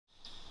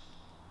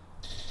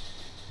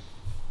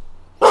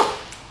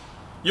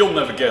You'll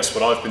never guess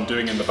what I've been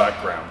doing in the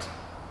background.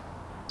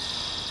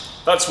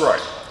 That's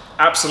right,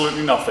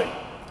 absolutely nothing.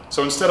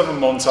 So instead of a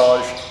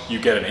montage, you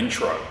get an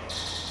intro.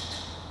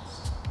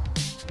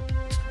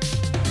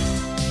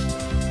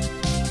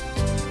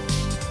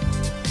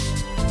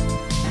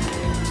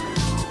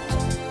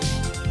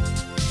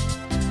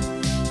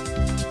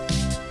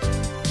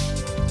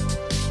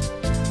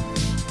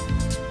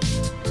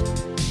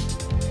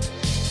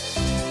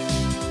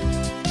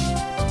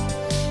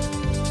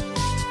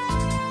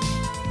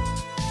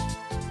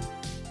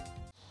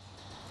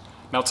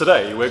 Now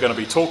today we're going to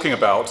be talking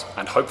about,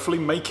 and hopefully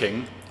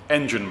making,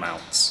 engine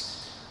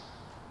mounts.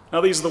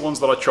 Now these are the ones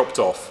that I chopped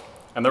off,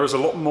 and there is a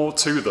lot more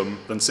to them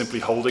than simply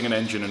holding an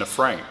engine in a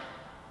frame.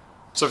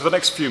 So for the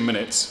next few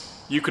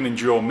minutes, you can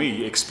endure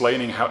me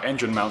explaining how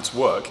engine mounts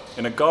work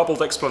in a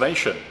garbled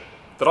explanation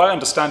that I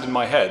understand in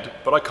my head,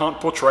 but I can't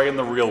portray in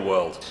the real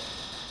world.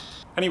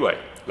 Anyway,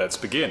 let's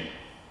begin.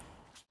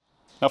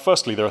 Now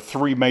firstly, there are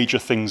three major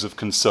things of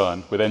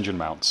concern with engine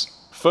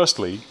mounts.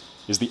 Firstly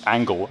is the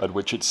angle at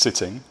which it's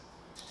sitting.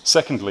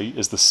 Secondly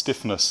is the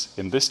stiffness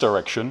in this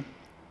direction,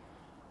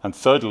 and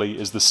thirdly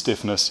is the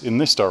stiffness in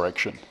this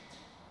direction.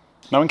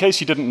 Now in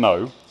case you didn't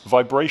know,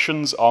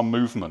 vibrations are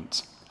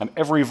movement, and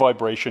every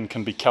vibration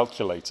can be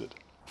calculated.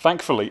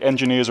 Thankfully,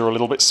 engineers are a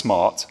little bit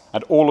smart,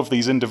 and all of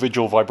these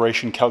individual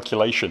vibration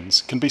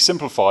calculations can be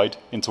simplified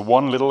into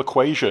one little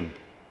equation,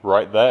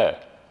 right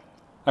there.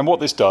 And what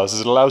this does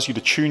is it allows you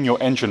to tune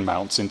your engine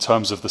mounts in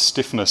terms of the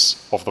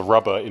stiffness of the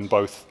rubber in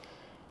both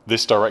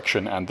this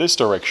direction,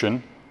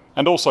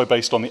 and also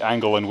based on the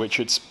angle in which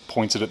it's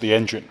pointed at the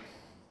engine.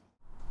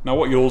 Now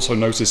what you'll also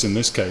notice in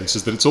this case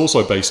is that it's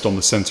also based on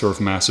the center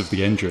of mass of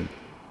the engine,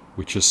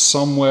 which is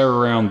somewhere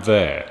around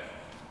there.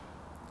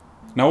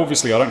 Now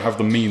obviously I don't have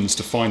the means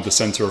to find the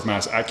center of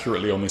mass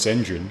accurately on this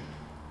engine,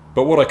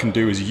 but what I can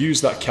do is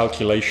use that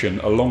calculation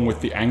along with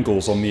the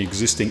angles on the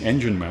existing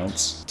engine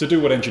mounts to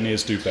do what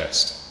engineers do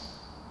best: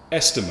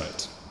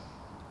 estimate,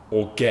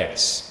 or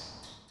guess.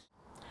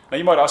 Now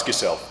you might ask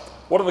yourself,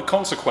 what are the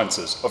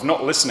consequences of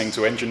not listening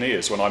to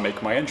engineers when I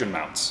make my engine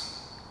mounts?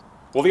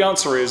 Well, the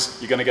answer is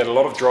you're going to get a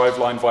lot of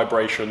driveline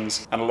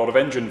vibrations and a lot of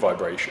engine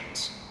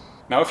vibrations.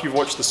 Now, if you've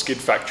watched the Skid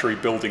Factory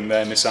building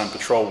their Nissan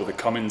Patrol with a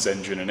Cummins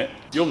engine in it,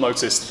 you'll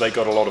notice that they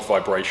got a lot of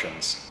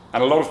vibrations.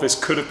 And a lot of this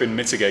could have been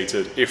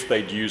mitigated if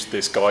they'd used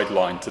this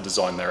guideline to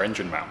design their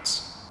engine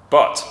mounts.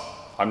 But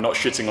I'm not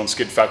shitting on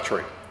Skid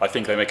Factory. I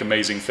think they make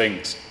amazing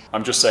things.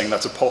 I'm just saying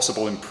that's a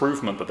possible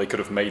improvement that they could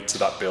have made to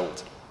that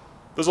build.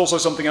 There's also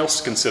something else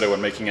to consider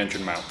when making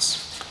engine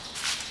mounts.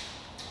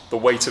 The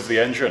weight of the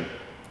engine.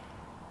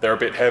 They're a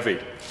bit heavy.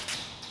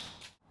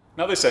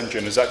 Now this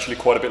engine is actually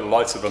quite a bit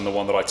lighter than the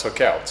one that I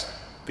took out.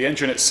 The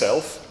engine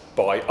itself,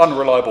 by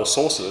unreliable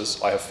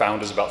sources, I have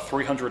found is about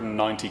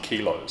 390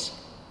 kilos.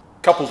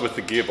 Coupled with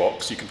the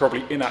gearbox, you can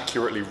probably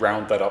inaccurately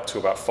round that up to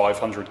about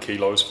 500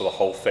 kilos for the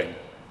whole thing.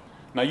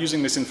 Now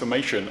using this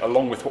information,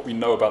 along with what we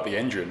know about the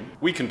engine,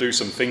 we can do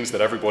some things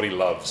that everybody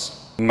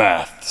loves.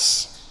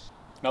 Maths.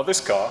 Now this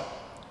car,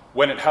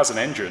 when it has an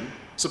engine,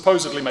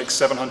 supposedly makes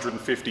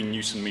 750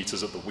 Newton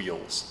meters at the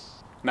wheels.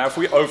 Now if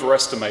we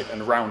overestimate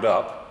and round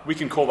up, we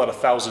can call that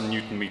 1,000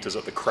 Newton meters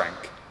at the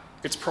crank.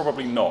 It's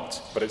probably not,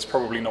 but it's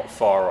probably not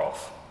far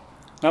off.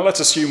 Now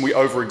let's assume we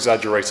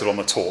over-exaggerated on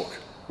the torque.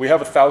 We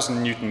have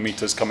 1,000 Newton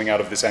meters coming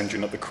out of this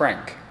engine at the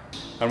crank.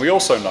 And we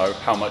also know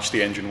how much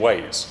the engine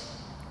weighs.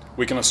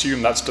 We can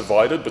assume that's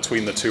divided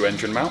between the two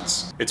engine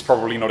mounts. It's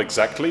probably not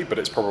exactly, but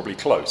it's probably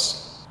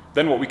close.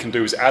 Then what we can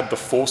do is add the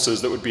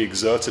forces that would be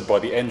exerted by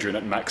the engine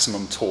at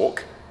maximum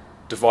torque,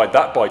 divide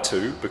that by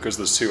 2 because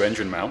there's two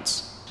engine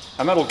mounts,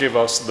 and that'll give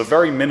us the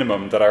very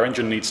minimum that our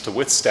engine needs to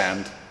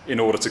withstand in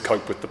order to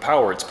cope with the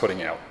power it's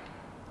putting out.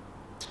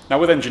 Now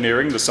with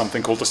engineering, there's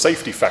something called a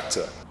safety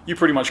factor. You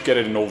pretty much get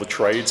it in all the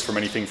trades, from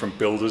anything from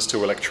builders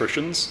to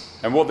electricians,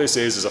 and what this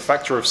is a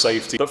factor of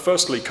safety that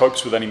firstly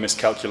copes with any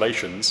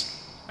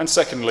miscalculations, and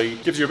secondly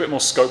gives you a bit more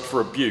scope for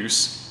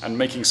abuse and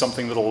making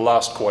something that'll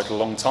last quite a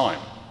long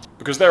time.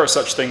 Because there are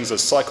such things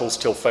as cycles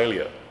till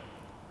failure.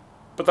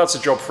 But that's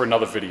a job for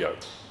another video.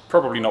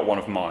 Probably not one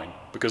of mine,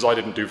 because I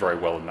didn't do very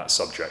well in that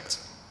subject.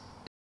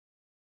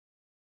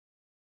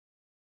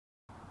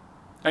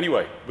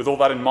 Anyway, with all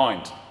that in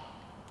mind,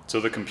 to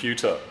the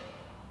computer.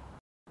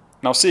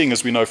 Now seeing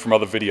as we know from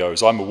other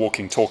videos I'm a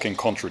walking, talking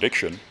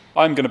contradiction,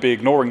 I'm going to be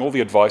ignoring all the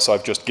advice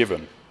I've just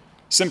given,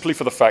 simply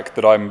for the fact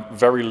that I'm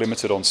very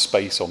limited on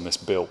space on this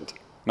build.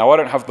 Now I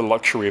don't have the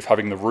luxury of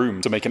having the room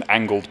to make an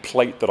angled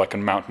plate that I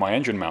can mount my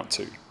engine mount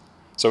to.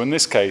 So in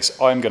this case,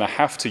 I'm going to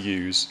have to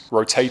use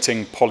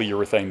rotating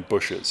polyurethane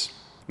bushes.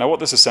 Now what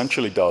this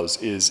essentially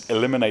does is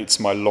eliminates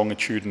my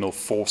longitudinal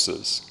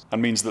forces, and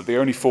means that the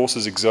only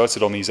forces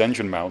exerted on these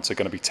engine mounts are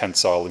going to be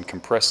tensile and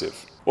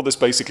compressive. What this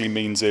basically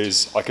means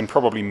is I can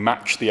probably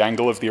match the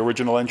angle of the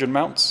original engine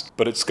mounts,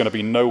 but it's going to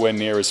be nowhere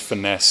near as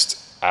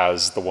finessed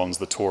as the ones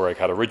the Touareg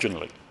had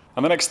originally.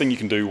 And the next thing you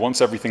can do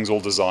once everything's all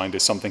designed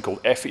is something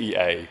called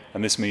FEA,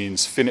 and this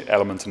means finite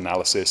element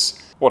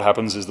analysis. What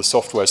happens is the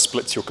software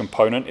splits your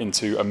component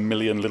into a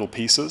million little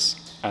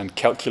pieces and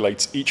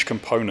calculates each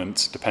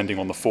component depending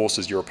on the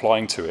forces you're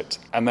applying to it,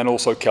 and then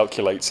also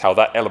calculates how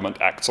that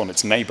element acts on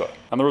its neighbor.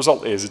 And the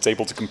result is it's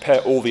able to compare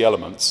all the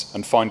elements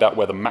and find out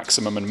where the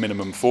maximum and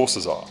minimum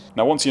forces are.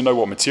 Now once you know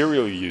what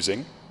material you're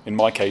using, in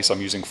my case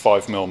I'm using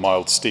 5mm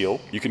mild steel,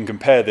 you can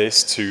compare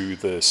this to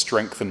the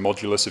strength and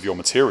modulus of your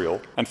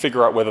material and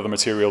figure out whether the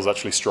material is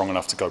actually strong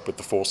enough to cope with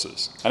the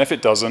forces. And if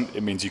it doesn't,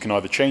 it means you can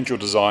either change your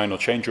design or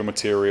change your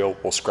material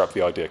or scrap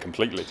the idea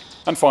completely.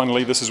 And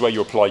finally, this is where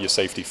you apply your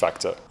safety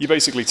factor. You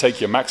basically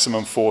take your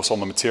maximum force on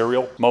the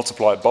material,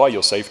 multiply it by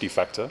your safety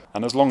factor,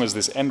 and as long as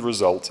this end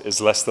result is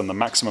less than the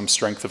maximum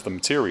strength of the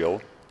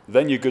material,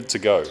 then you're good to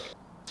go.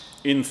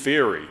 In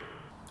theory.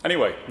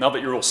 Anyway, now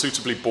that you're all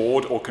suitably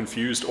bored or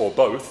confused or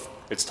both,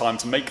 it's time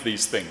to make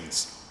these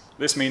things.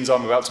 This means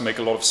I'm about to make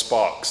a lot of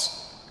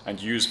sparks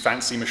and use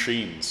fancy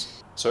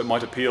machines, so it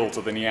might appeal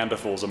to the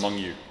Neanderthals among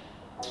you.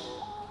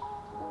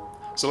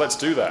 So let's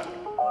do that.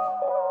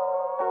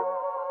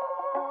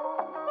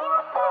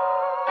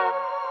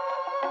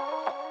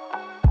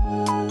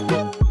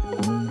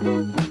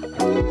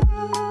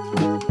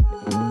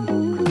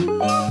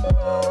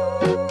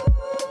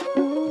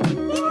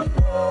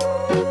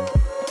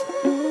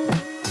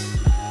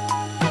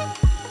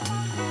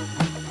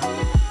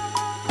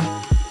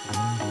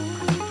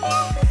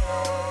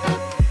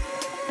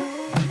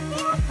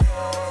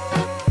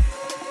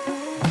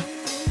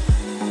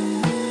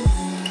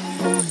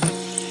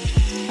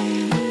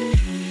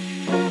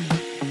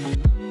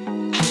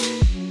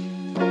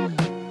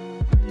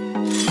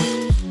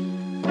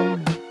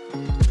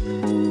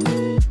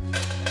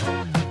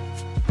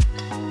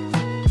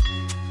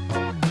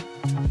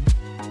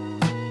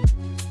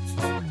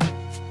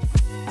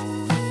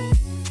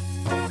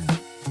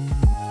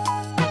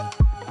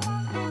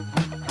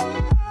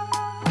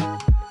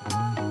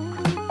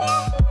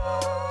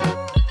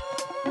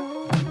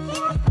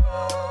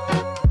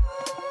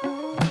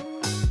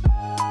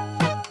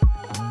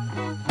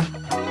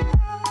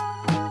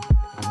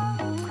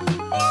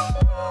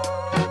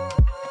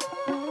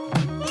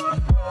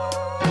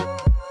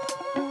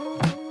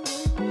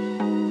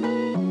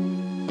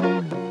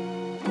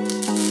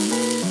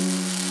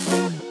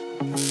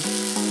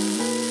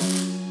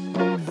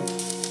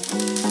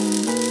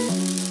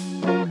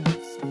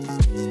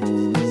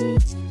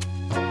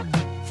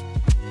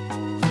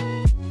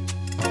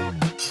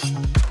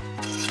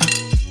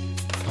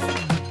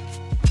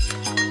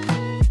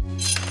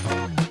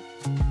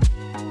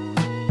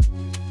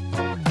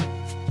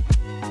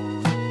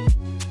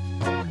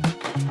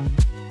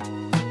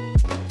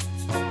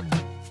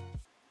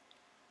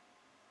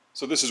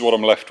 So this is what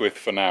I'm left with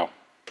for now.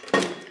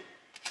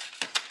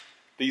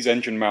 These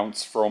engine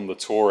mounts from the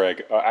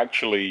Touareg are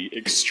actually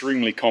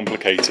extremely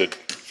complicated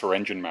for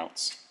engine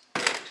mounts.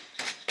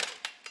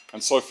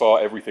 And so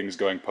far everything's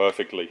going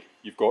perfectly.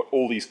 You've got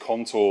all these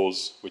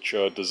contours which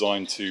are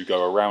designed to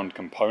go around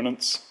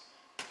components.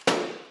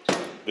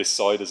 This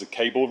side is a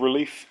cable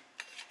relief,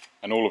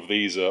 and all of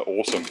these are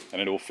awesome,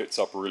 and it all fits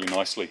up really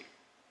nicely.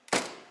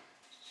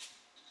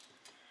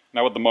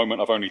 Now at the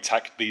moment I've only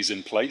tacked these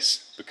in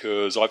place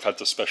because I've had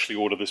to specially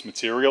order this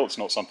material. It's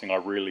not something I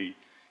really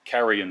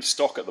carry in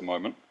stock at the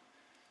moment.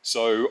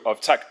 So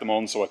I've tacked them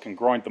on so I can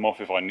grind them off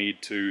if I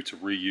need to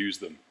reuse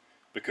them.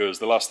 Because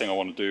the last thing I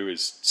want to do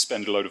is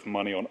spend a load of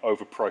money on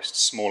overpriced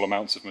small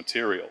amounts of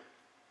material.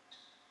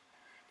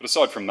 But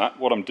aside from that,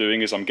 what I'm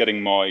doing is I'm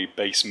getting my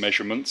base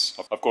measurements.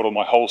 I've got all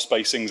my hole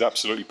spacings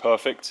absolutely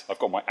perfect. I've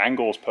got my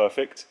angles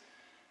perfect.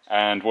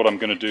 And what I'm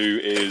going to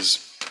do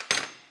is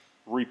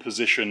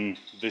reposition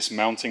this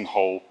mounting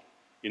hole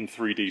in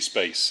 3D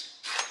space.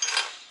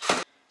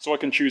 So I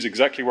can choose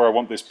exactly where I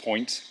want this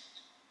point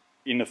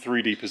in a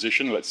 3D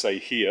position, let's say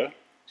here,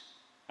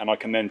 and I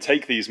can then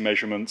take these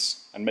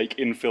measurements and make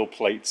infill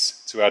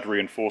plates to add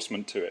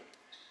reinforcement to it.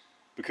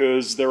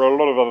 Because there are a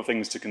lot of other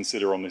things to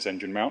consider on this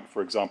engine mount.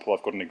 For example,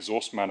 I've got an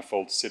exhaust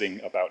manifold sitting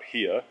about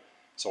here,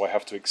 so I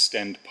have to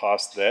extend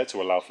past there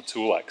to allow for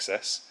tool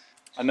access.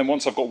 And then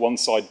once I've got one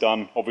side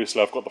done,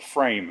 obviously I've got the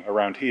frame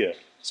around here.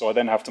 So I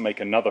then have to make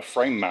another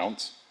frame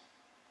mount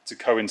to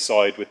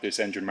coincide with this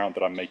engine mount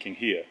that I'm making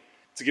here,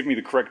 to give me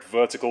the correct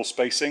vertical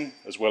spacing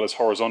as well as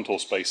horizontal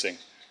spacing,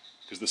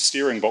 because the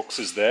steering box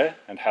is there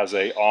and has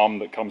an arm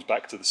that comes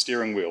back to the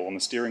steering wheel on the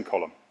steering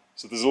column.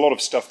 So there's a lot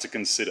of stuff to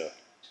consider.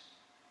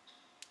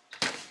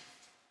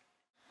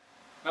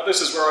 Now this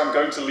is where I'm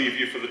going to leave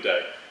you for the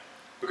day,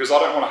 because I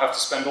don't want to have to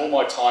spend all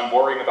my time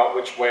worrying about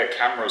which way a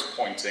camera is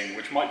pointing,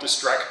 which might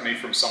distract me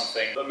from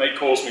something that may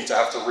cause me to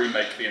have to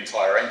remake the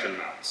entire engine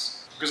mounts.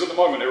 Because at the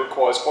moment it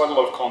requires quite a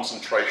lot of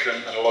concentration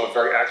and a lot of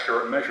very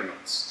accurate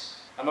measurements.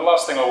 And the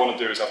last thing I want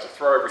to do is have to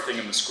throw everything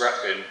in the scrap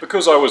bin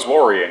because I was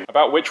worrying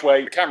about which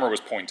way the camera was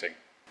pointing.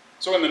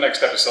 So in the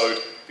next episode,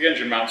 the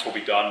engine mounts will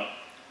be done.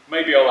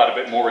 Maybe I'll add a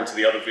bit more into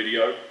the other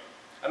video,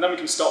 and then we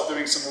can start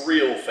doing some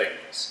real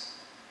things.